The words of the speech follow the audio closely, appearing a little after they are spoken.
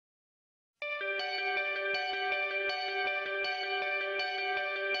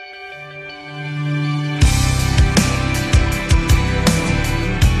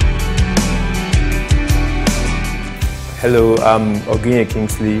Hello, I'm Oguine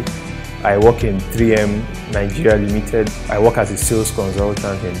Kingsley. I work in 3M Nigeria Limited. I work as a sales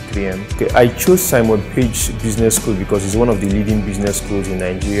consultant in 3M. Okay, I chose Simon Page Business School because it's one of the leading business schools in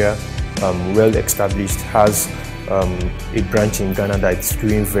Nigeria, well established, has a branch in Ghana that's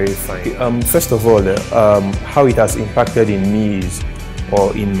doing very fine. First of all, how it has impacted in me is,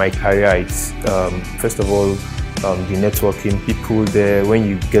 or in my career, it's first of all, the networking, people there. When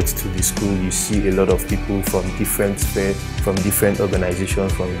you get to the school, you see a lot of people from different sphere, from different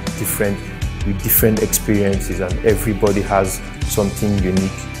organizations, with different experiences, and everybody has something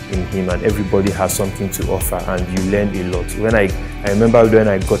unique in him, and everybody has something to offer, and you learn a lot. When I remember when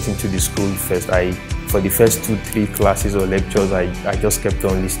I got into the school first, for the first 2-3 classes or lectures, I just kept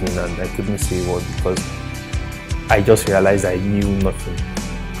on listening, and I couldn't say a word because I just realized I knew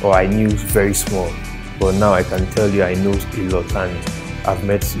nothing, or I knew very small. But now I can tell you I know a lot, and I've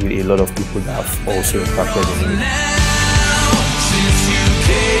met with a lot of people that have also impacted in me.